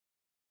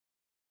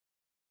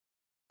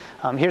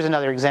Here's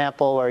another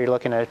example where you're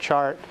looking at a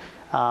chart,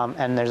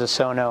 and there's a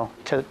sono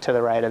to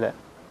the right of it.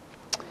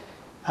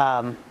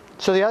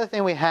 So the other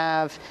thing we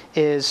have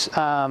is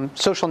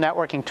social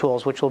networking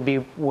tools, which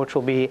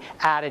will be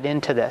added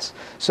into this,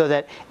 so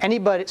that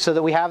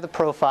we have the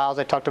profiles.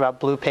 I talked about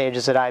Blue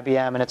Pages at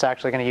IBM, and it's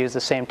actually going to use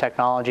the same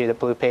technology that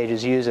Blue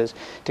Pages uses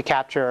to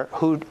capture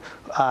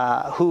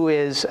who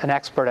is an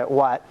expert at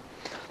what.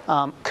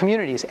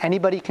 Communities.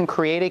 Anybody can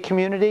create a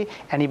community.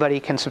 Anybody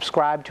can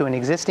subscribe to an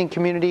existing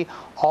community,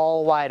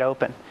 all wide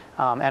open.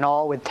 And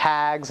all with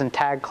tags and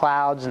tag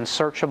clouds and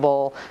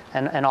searchable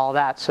and all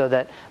that, so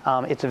that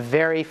it's a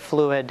very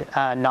fluid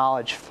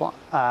knowledge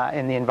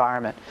in the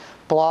environment.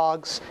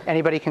 Blogs,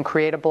 anybody can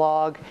create a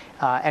blog.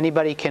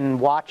 Anybody can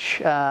watch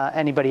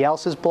anybody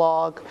else's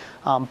blog.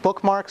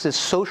 Bookmarks is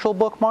social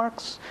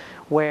bookmarks,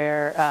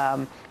 where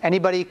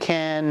anybody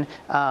can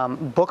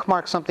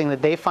bookmark something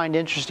that they find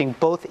interesting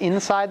both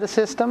inside the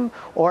system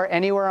or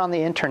anywhere on the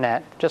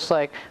internet, just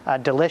like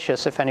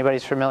Delicious, if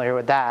anybody's familiar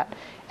with that.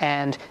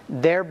 And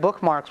their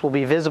bookmarks will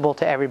be visible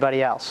to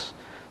everybody else.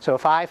 So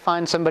if I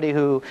find somebody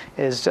who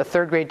is a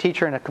third grade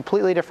teacher in a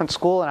completely different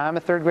school, and I'm a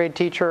third grade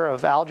teacher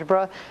of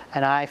algebra,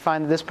 and I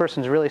find that this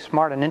person's really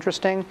smart and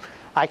interesting,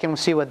 I can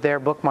see what their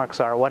bookmarks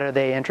are, what are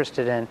they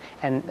interested in,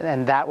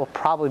 and that will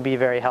probably be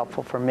very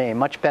helpful for me,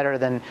 much better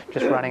than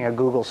just running a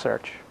Google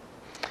search.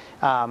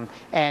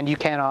 And you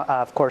can,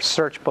 of course,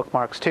 search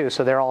bookmarks too.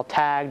 So they're all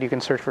tagged. You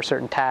can search for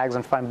certain tags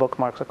and find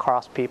bookmarks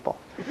across people.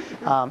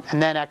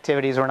 And then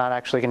activities we're not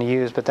actually going to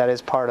use, but that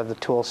is part of the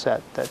tool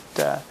set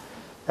that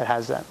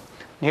has that.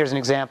 And here's an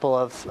example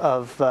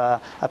of a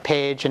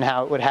page and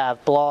how it would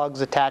have blogs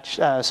attached,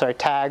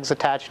 tags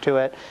attached to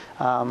it.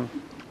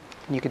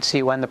 You could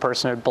see when the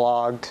person had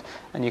blogged,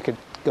 and you could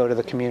go to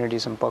the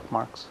communities and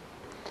bookmarks.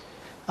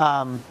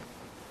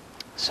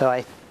 So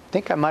I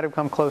think I might have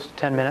come close to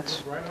 10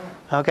 minutes.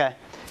 Okay.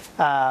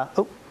 Can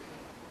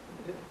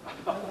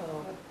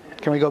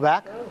we go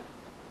back?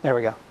 There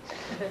we go.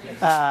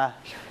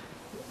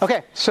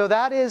 Okay, so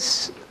that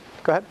is,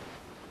 go ahead.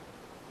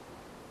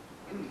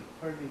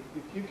 Pardon me,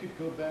 if you could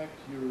go back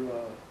to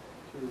your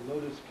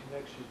Lotus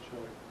connection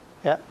chart.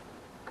 Yeah.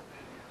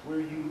 Where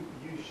you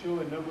show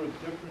a number of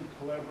different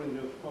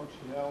collaborative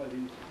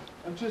functionalities.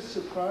 I'm just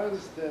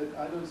surprised that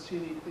I don't see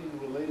anything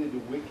related to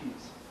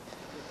wikis.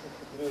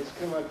 You know, it's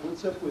kind of like,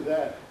 what's up with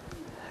that?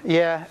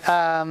 Yeah.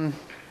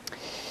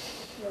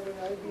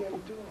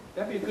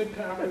 That'd be a good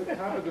topic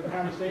of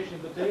conversation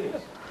at the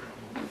tables.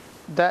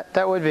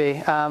 That would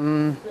be.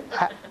 I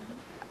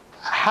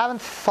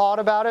haven't thought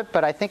about it,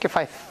 but I think if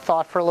I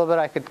thought for a little bit,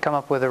 I could come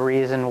up with a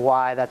reason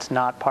why that's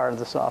not part of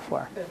the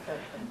software.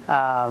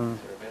 Well,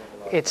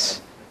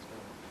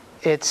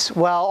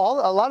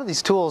 a lot of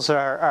these tools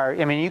are,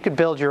 I mean, you could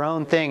build your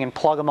own thing and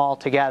plug them all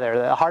together.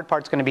 The hard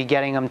part's going to be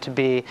getting them to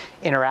be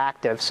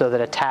interactive, so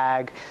that a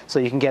tag, so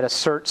you can get a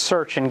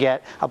search and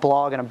get a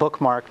blog and a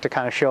bookmark to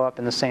kind of show up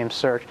in the same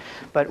search.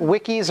 But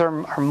wikis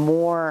are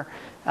more,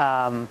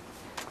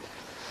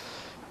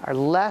 are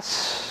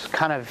less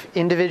kind of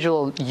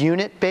individual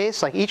unit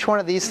based. Like each one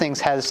of these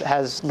things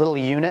has little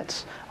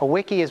units. A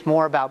wiki is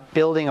more about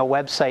building a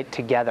website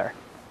together.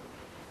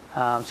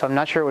 So I'm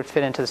not sure it would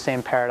fit into the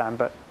same paradigm,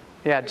 but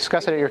yeah,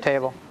 discuss it at your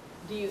table.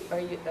 Are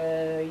you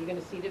going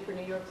to seed it for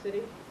New York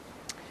City?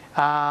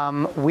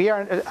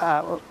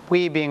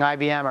 We being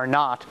IBM are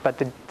not, but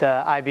the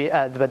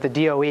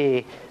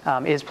DOE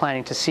is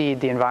planning to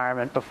seed the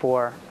environment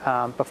before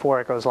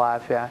it goes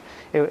live. Yeah,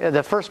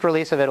 the first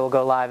release of it will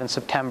go live in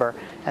September,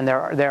 and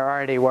they're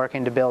already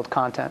working to build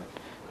content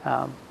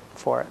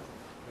for it.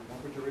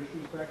 And put your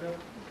issues back up.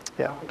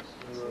 Yeah.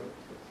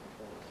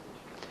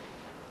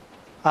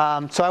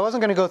 So I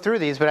wasn't going to go through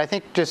these, but I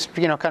think just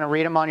kind of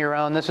read them on your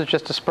own. This is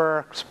just a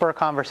spur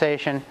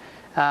conversation.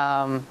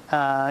 I'm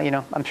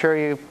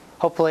sure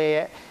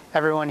hopefully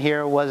everyone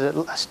here was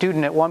a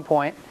student at one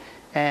point,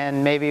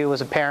 and maybe it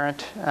was a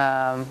parent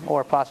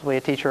or possibly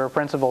a teacher or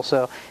principal.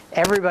 So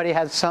everybody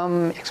has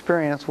some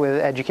experience with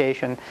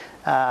education,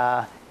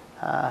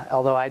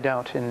 although I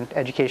don't in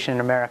education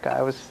in America.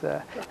 I was,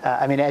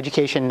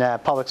 education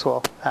public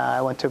school. I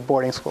went to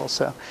boarding school,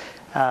 so.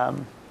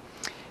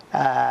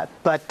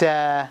 But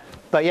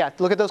yeah,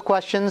 look at those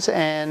questions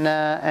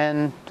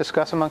and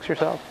discuss amongst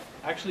yourselves.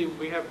 Actually,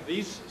 we have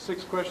these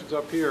 6 questions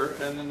up here,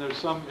 and then there's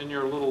some in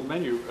your little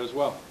menu as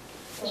well.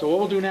 So what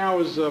we'll do now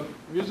is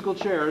musical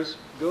chairs.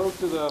 Go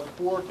to the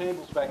 4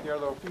 tables back there.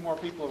 There are a few more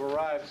people have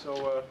arrived,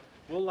 so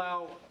we'll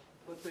allow,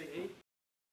 let's say, 8